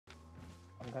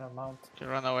I'm gonna mount. You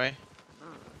run away.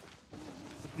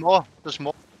 More. There's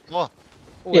more. More.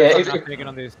 Oh, Yeah, I if- should have taken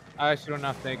on this. I should not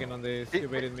have taken on this. You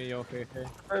baited me, okay.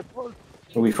 Very cool.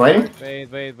 Are we fighting?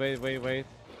 Wait.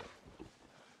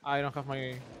 I don't have my...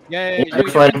 Yeah, Yeah, you they're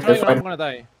can fighting, try they're or I'm fighting. gonna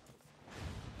die.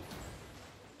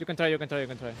 You can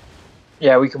try.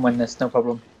 Yeah, we can win this, no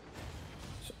problem.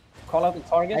 Call out the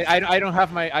target. I don't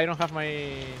have my...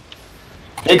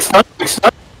 Big stun, big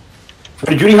stun.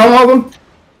 Did Judy helm all of them?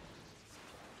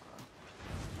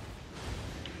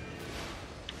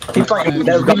 Keep fighting.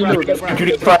 They'll reload.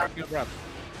 Judy fire.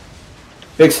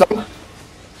 Big stun.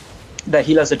 The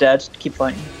healers are dead. Keep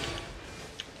fighting.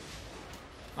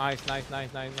 Nice.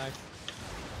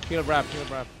 Heal Brap.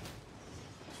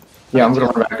 Yeah, I'm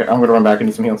gonna run back and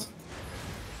need some heals.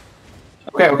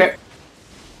 Okay.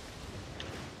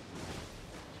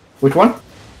 Which one?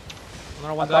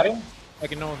 Another one die. I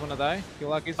can know one's gonna die. Kill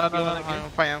Lucky's. No, I'm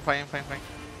fine.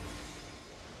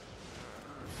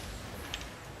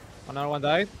 Another one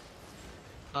died.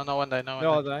 No one died. They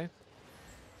all died.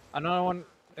 Another one.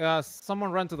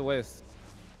 Someone ran to the west.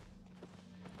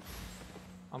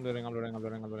 I'm looting.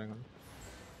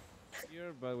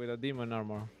 Here, but with a demon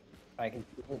armor. I can.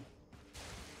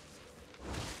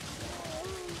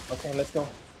 Okay, let's go.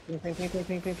 Ping.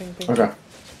 Okay.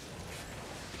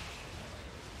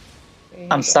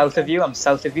 I'm south of you.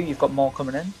 You've got more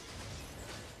coming in.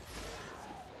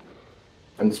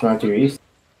 And dismount to your east.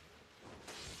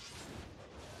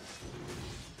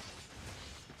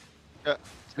 Yeah.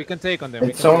 We can take on them.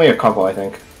 It's only a couple, I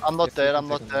think. I'm not Yes, there. we I'm can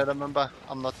not take there. Remember,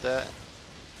 I'm not there.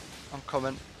 I'm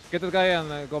coming. Get the guy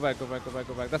and go back.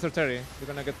 That's our Terry. We're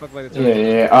gonna get fucked by the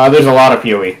Terry. Yeah. There's a lot of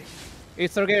PoE.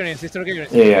 It's Targaryens.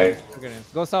 Yeah.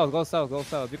 Targaryens. Go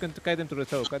south. You can guide them to the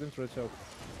choke.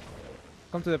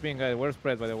 Come to the ping, guys. We're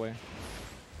spread, by the way.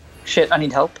 Shit, I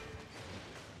need help.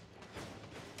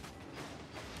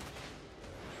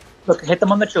 Look, hit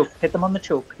them on the choke.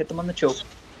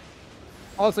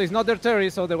 Also, it's not their Terry,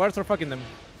 so the wards are fucking them.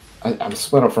 I'm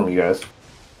split up from you guys.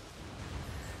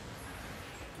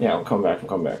 Yeah, I'll come back.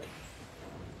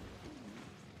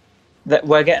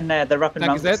 We're getting there. They're wrapping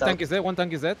around. Tank is dead. One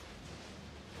tank is dead.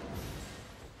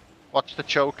 Watch the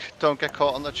choke. Don't get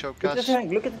caught on the choke, Look at the guys.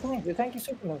 tank. Look at the tank. The tank is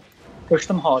super low. Push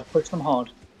them hard.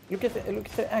 Look at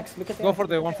the axe. Go for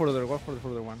the one further. Go for the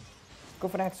further one. Go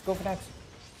for the axe.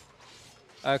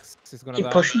 Axe is gonna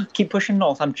die. Keep pushing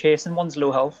north. I'm chasing. One's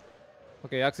low health.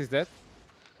 Okay, Axe is dead.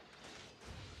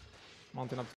 Mounting up